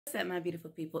What's up, my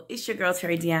beautiful people? It's your girl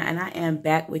Terry Dionne, and I am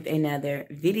back with another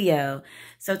video.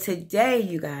 So today,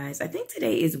 you guys, I think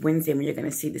today is Wednesday when you're going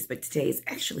to see this, but today is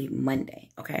actually Monday,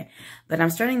 okay? But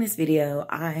I'm starting this video.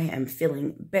 I am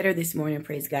feeling better this morning,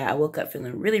 praise God. I woke up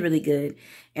feeling really, really good,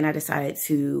 and I decided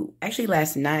to, actually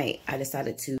last night, I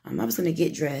decided to, I was going to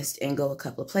get dressed and go a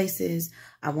couple of places.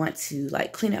 I want to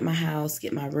like clean up my house,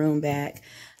 get my room back.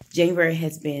 January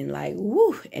has been like,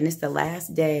 woo, and it's the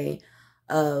last day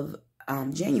of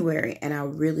January, and I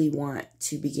really want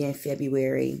to begin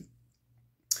February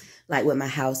like with my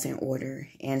house in order.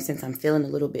 And since I'm feeling a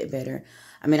little bit better,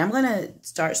 I mean, I'm gonna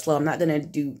start slow. I'm not gonna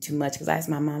do too much because I asked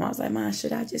my mom, I was like, Mom,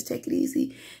 should I just take it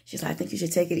easy? She's like, I think you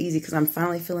should take it easy because I'm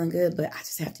finally feeling good, but I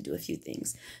just have to do a few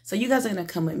things. So you guys are gonna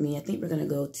come with me. I think we're gonna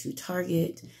go to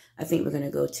Target. I think we're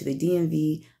gonna go to the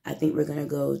DMV. I think we're gonna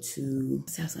go to,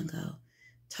 what's else gonna go?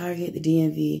 Target, the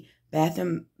DMV, Bath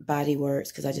and Body Works,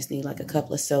 because I just need like a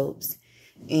couple of soaps.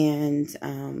 And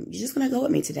you're just going to go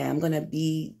with me today. I'm going to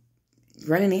be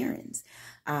running errands.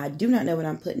 I do not know what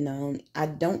I'm putting on. I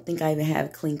don't think I even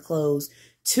have clean clothes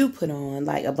to put on,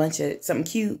 like a bunch of something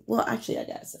cute. Well, actually, I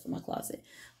got stuff in my closet.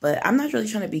 But I'm not really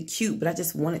trying to be cute, but I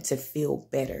just wanted to feel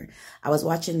better. I was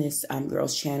watching this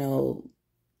girl's channel,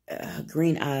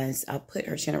 Green Eyes. I'll put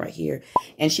her channel right here,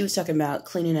 and she was talking about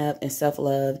cleaning up and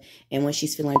self-love, and when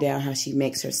she's feeling down, how she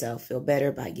makes herself feel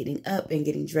better by getting up and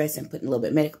getting dressed and putting a little bit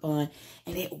of makeup on,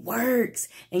 and it works.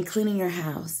 And cleaning your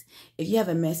house, if you have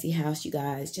a messy house, you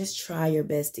guys, just try your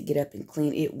best to get up and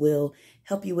clean. It will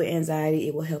help you with anxiety.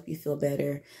 It will help you feel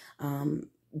better.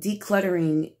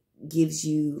 Decluttering gives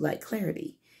you like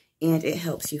clarity, and it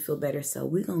helps you feel better. So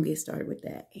we're going to get started with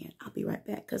that. And I'll be right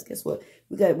back. Because guess what?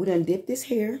 We done dipped this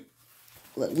hair.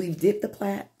 Look, we dipped the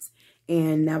plaits.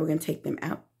 And now we're going to take them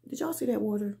out. Did y'all see that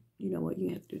water? You know what? You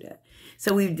have to do that.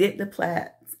 So we've dipped the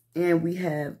plaits. And we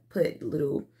have put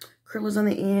little curlers on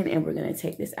the end. And we're going to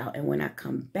take this out. And when I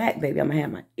come back, baby, I'm going to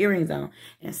have my earrings on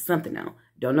and something on.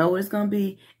 Don't know what it's going to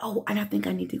be. Oh, and I think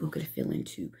I need to go get a fill-in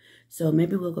too. So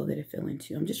maybe we'll go get a fill-in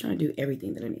too. I'm just trying to do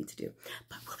everything that I need to do.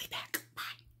 But we'll be back.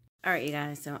 All right, you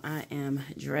guys, so I am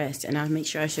dressed, and I'll make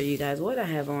sure I show you guys what I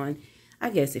have on, I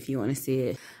guess, if you want to see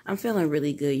it. I'm feeling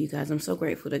really good, you guys. I'm so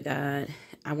grateful to God.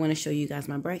 I want to show you guys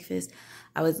my breakfast.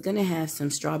 I was going to have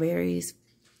some strawberries,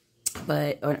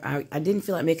 but I didn't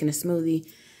feel like making a smoothie,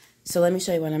 so let me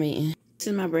show you what I'm eating. This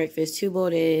is my breakfast: 2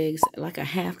 boiled eggs, like a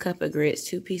half cup of grits,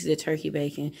 2 pieces of turkey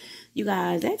bacon. You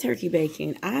guys, that turkey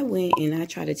bacon, I went and I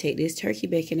tried to take this turkey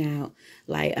bacon out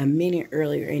like a minute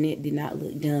earlier, and it did not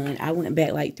look done. I went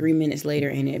back like 3 minutes later,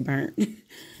 and it burnt.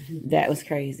 That was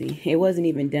crazy. It wasn't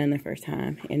even done the first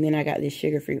time. And then I got this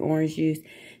sugar-free orange juice.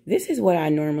 This is what I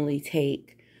normally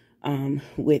take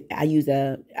with, I use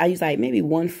like maybe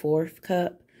 1/4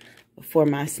 cup for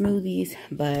my smoothies,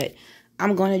 but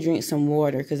I'm going to drink some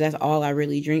water because that's all I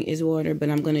really drink is water.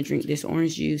 But I'm going to drink this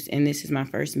orange juice, and this is my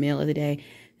first meal of the day.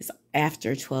 It's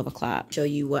after 12 o'clock. Show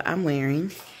you what I'm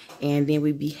wearing, and then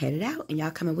we be headed out, and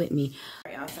y'all coming with me.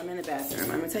 All right, y'all, so I'm in the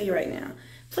bathroom. I'm going to tell you right now.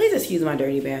 Please excuse my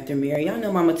dirty bathroom mirror. Y'all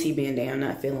know Mama T being down,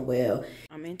 not feeling well.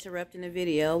 I'm interrupting the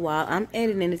video while I'm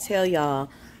editing to tell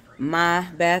y'all my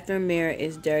bathroom mirror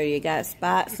is dirty. It got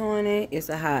spots on it. It's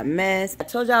a hot mess. I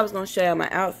told y'all I was going to show y'all my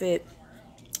outfit.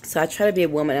 So I try to be a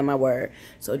woman at my word.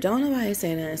 So don't nobody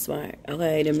say nothing smart.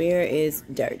 Okay, the mirror is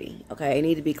dirty. Okay, it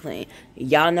need to be clean.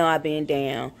 Y'all know I've been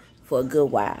down for a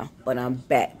good while. But I'm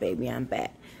back, baby. I'm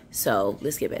back. So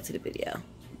let's get back to the video.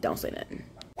 Don't say nothing.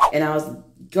 And I was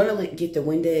going to get the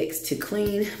Windex to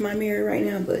clean my mirror right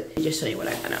now. But I'll just show you what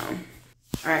I got on.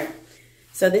 Alright.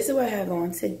 So this is what I have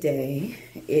on today.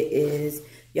 It is,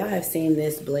 y'all have seen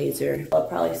this blazer. I've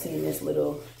probably seen this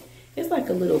little, it's like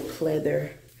a little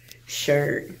pleather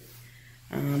shirt.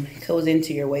 It goes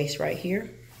into your waist right here,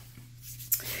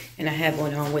 and I have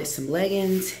one on with some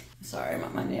leggings. Sorry,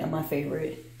 my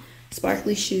favorite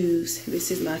sparkly shoes.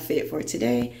 This is my fit for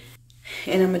today,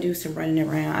 and I'm gonna do some running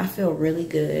around. I feel really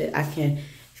good. I can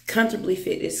comfortably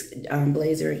fit this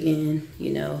blazer again,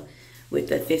 you know, with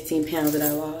the 15 pounds that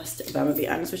I lost. But I'm gonna be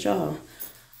honest with y'all,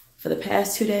 for the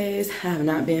past 2 days I have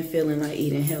not been feeling like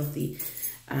eating healthy.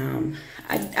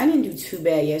 I didn't do too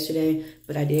bad yesterday,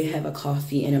 but I did have a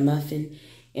coffee and a muffin.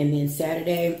 And then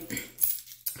Saturday,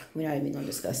 we're not even going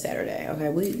to discuss Saturday, okay?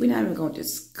 We're not even going to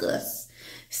discuss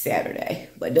Saturday.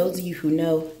 But those of you who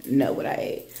know what I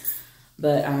ate.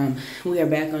 But we are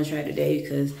back on track today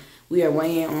because we are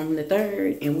weighing on the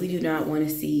 3rd, and we do not want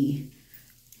to see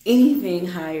anything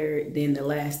higher than the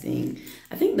last thing.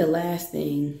 I think the last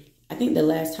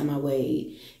time I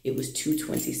weighed, it was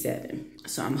 227.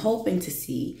 So I'm hoping to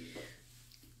see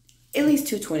at least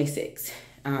 226.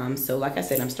 So like I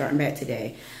said, I'm starting back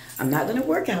today. I'm not going to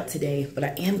work out today, but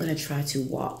I am going to try to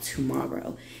walk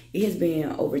tomorrow. It has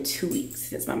been over 2 weeks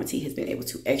since Mama T has been able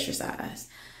to exercise.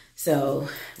 So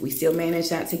we still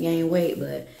managed not to gain weight,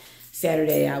 but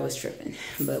Saturday I was tripping.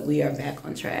 But we are back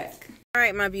on track. All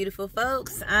right, my beautiful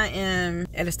folks, I am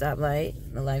at a stoplight.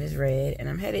 The light is red, and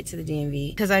I'm headed to the DMV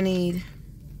because I need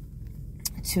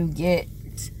to get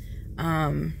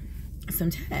some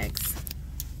tags.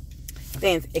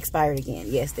 They expired again.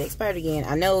 Yes, they expired again.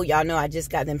 I know y'all know I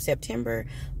just got them September,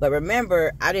 but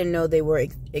remember I didn't know they were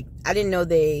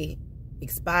they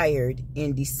expired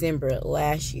in December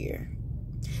last year.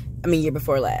 I mean year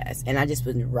before last. And I just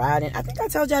was riding. I think I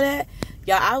told y'all that.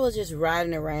 Y'all, I was just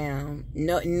riding around.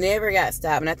 No, never got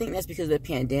stopped, and I think that's because of the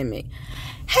pandemic.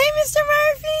 Hey, Mr.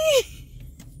 Murphy.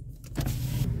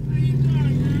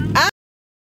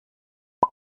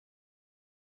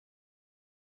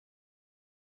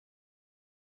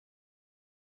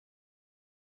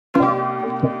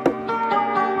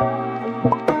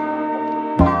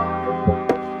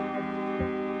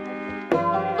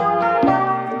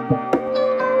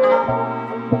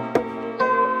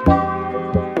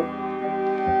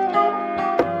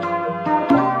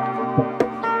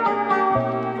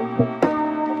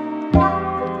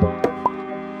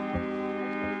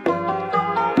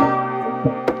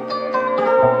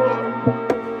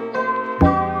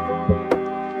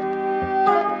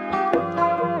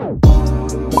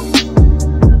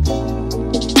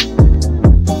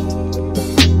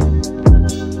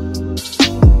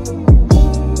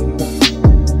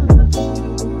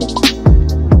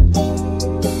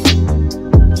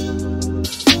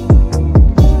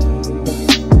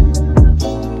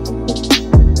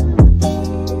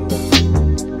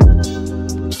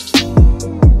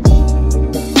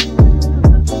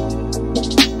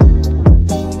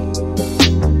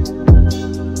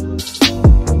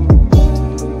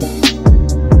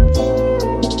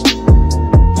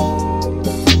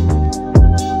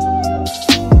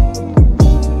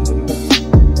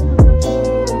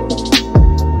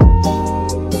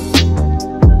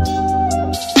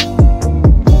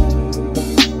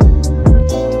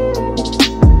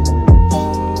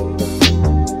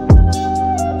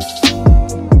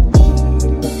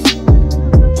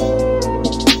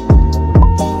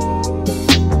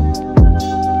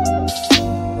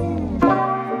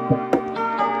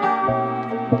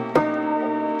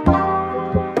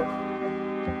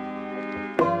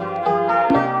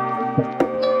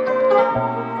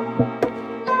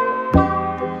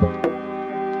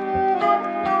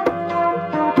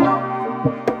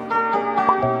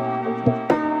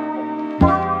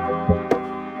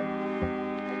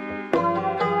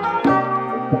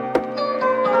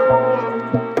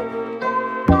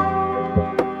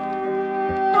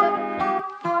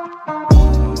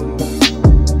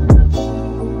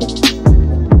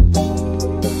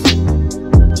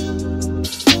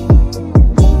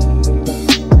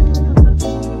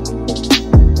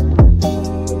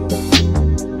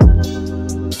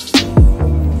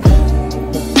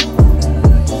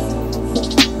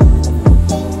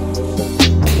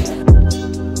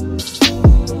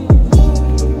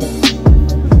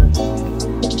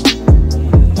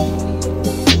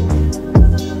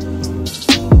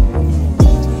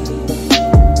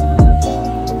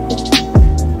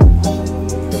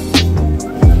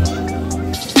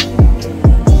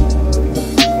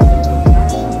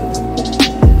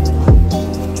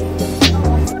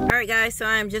 So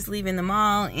I'm just leaving the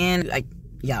mall, and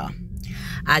y'all,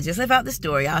 I just left out the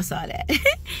store. Y'all saw that.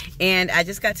 And I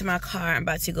just got to my car. I'm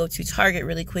about to go to Target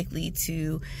really quickly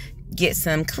to get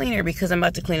some cleaner because I'm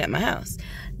about to clean up my house.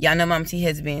 Y'all know Mama T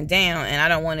has been down, and I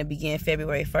don't want to begin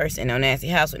February 1st in no nasty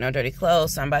house with no dirty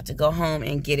clothes. So I'm about to go home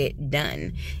and get it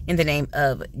done in the name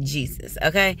of Jesus.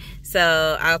 Okay,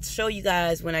 so I'll show you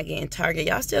guys when I get in Target.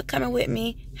 Y'all still coming with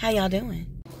me? How y'all doing?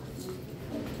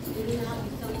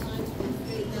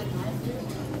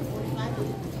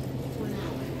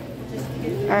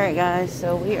 Alright guys,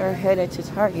 so we are headed to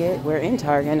Target. We're in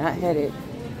Target, not headed.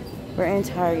 We're in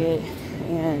Target,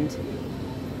 and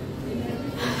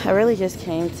I really just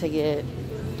came to get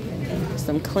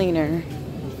some cleaner.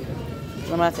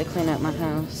 I'm about to clean up my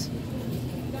house.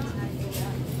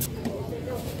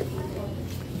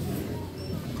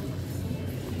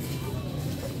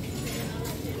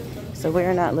 So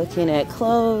we're not looking at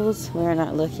clothes. We're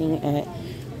not looking at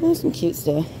some cute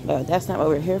stuff, but that's not what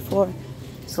we're here for.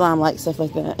 Slime like stuff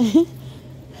like that.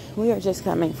 We are just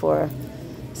coming for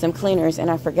some cleaners,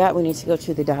 and I forgot we need to go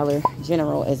to the Dollar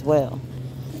General as well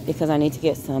because I need to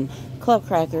get some club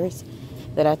crackers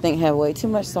that I think have way too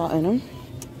much salt in them,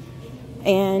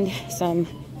 and some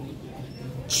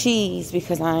cheese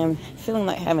because I'm feeling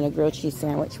like having a grilled cheese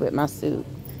sandwich with my soup.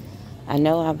 I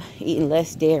know I'm eating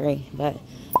less dairy, but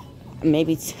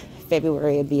maybe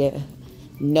February will be a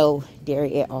no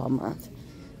dairy at all month.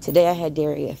 Today I had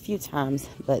dairy a few times,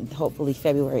 but hopefully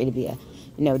February to be a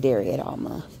no dairy at all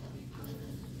month.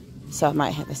 So I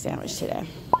might have a sandwich today.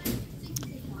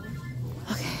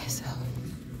 Okay, so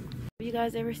have you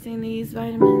guys ever seen these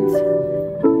vitamins?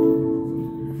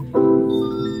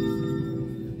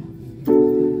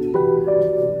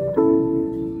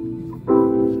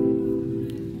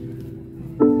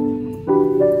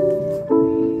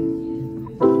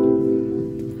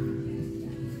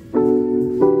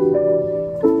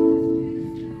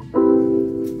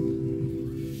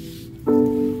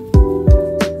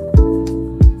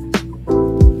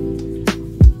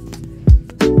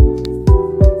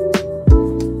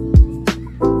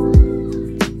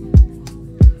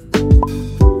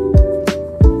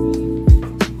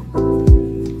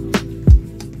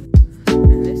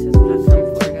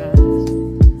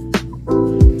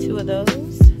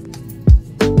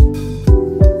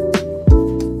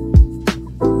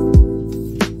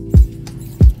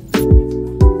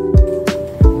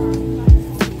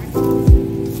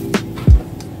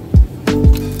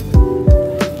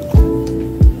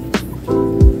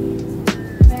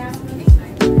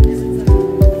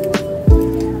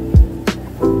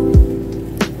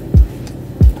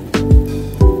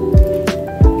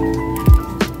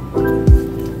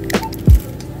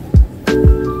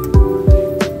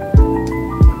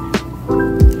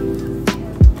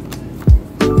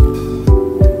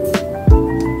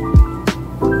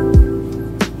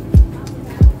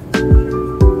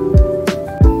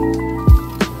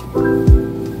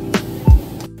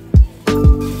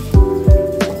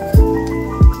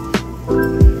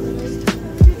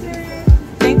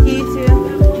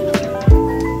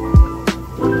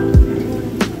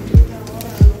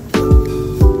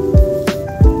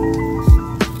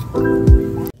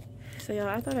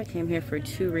 I came here for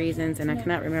 2 reasons and I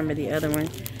cannot remember the other one.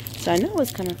 So I know I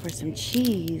was coming for some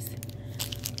cheese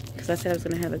because I said I was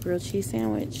going to have a grilled cheese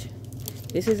sandwich.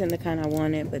 This isn't the kind I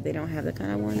wanted, but they don't have the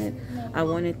kind I wanted. I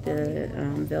wanted the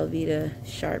Velveeta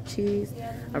sharp cheese.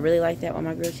 I really like that on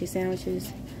my grilled cheese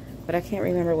sandwiches, but I can't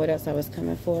remember what else I was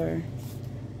coming for.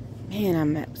 Man,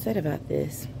 I'm upset about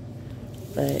this,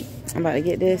 but I'm about to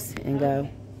get this and go,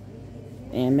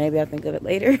 and maybe I'll think of it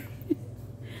later.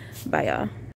 Bye, y'all.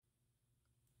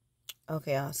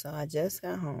 Okay, y'all, so I just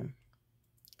got home,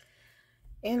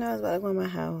 and I was about to go in my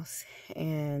house,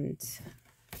 and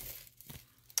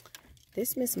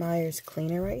this Miss Meyer's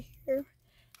cleaner right here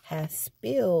has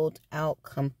spilled out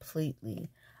completely.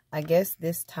 I guess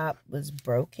this top was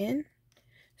broken.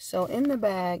 So in the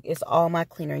bag is all my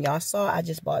cleaner. Y'all saw I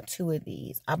just bought 2 of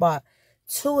these. I bought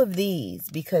 2 of these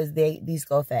because these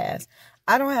go fast.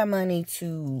 I don't have money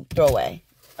to throw away.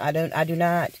 I do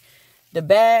not. The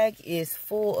bag is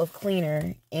full of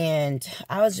cleaner, and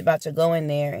I was about to go in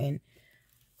there, and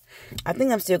I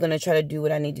think I'm still going to try to do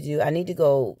what I need to do. I need to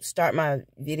go start my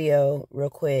video real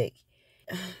quick.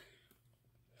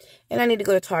 And I need to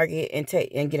go to Target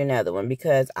and get another one,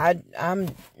 because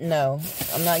I'm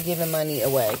not giving money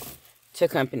away to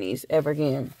companies ever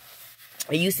again.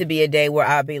 It used to be a day where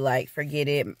I'd be like, forget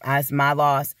it, it's my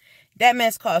loss. That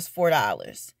mess costs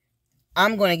 $4.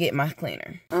 I'm going to get my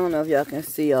cleaner. I don't know if y'all can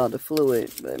see all the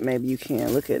fluid, but maybe you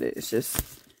can. Look at it. It's just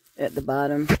at the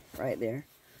bottom right there.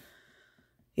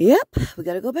 Yep, we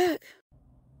got to go back.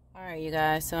 All right, you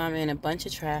guys, so I'm in a bunch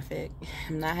of traffic.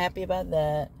 I'm not happy about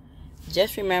that.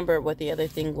 Just remember what the other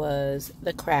thing was,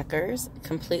 the crackers.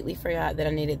 Completely forgot that I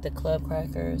needed the club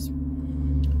crackers.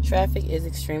 Traffic is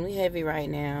extremely heavy right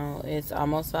now. It's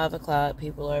almost 5 o'clock.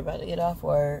 People are about to get off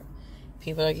work.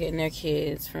 People are getting their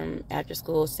kids from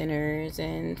after-school centers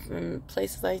and from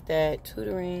places like that,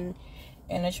 tutoring.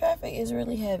 And the traffic is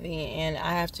really heavy. And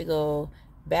I have to go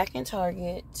back in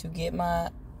Target to get my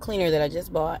cleaner that I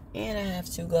just bought. And I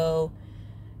have to go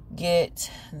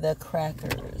get the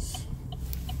crackers.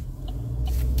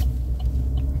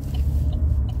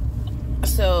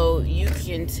 So you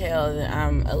can tell that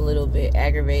I'm a little bit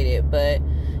aggravated, but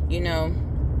you know,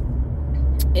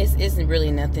 it isn't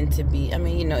really nothing to be. I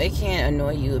mean, you know, it can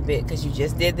annoy you a bit because you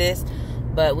just did this,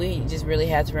 but we just really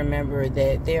have to remember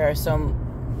that there are so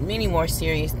many more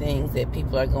serious things that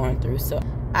people are going through. So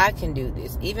I can do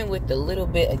this, even with the little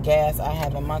bit of gas I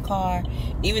have in my car.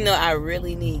 Even though I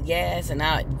really need gas, and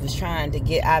I was trying to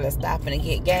get out of stopping to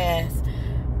get gas,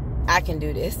 I can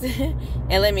do this.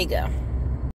 And let me go.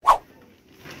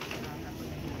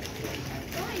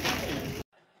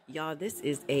 Y'all, this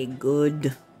is a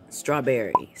good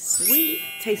strawberry. Sweet,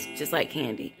 tastes just like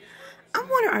candy. I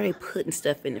wonder, are they putting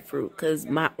stuff in the fruit? Because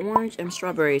my orange and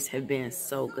strawberries have been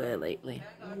so good lately.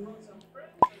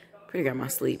 Pretty grandma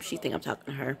sleep. She think I'm talking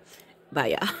to her. Bye,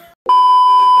 y'all.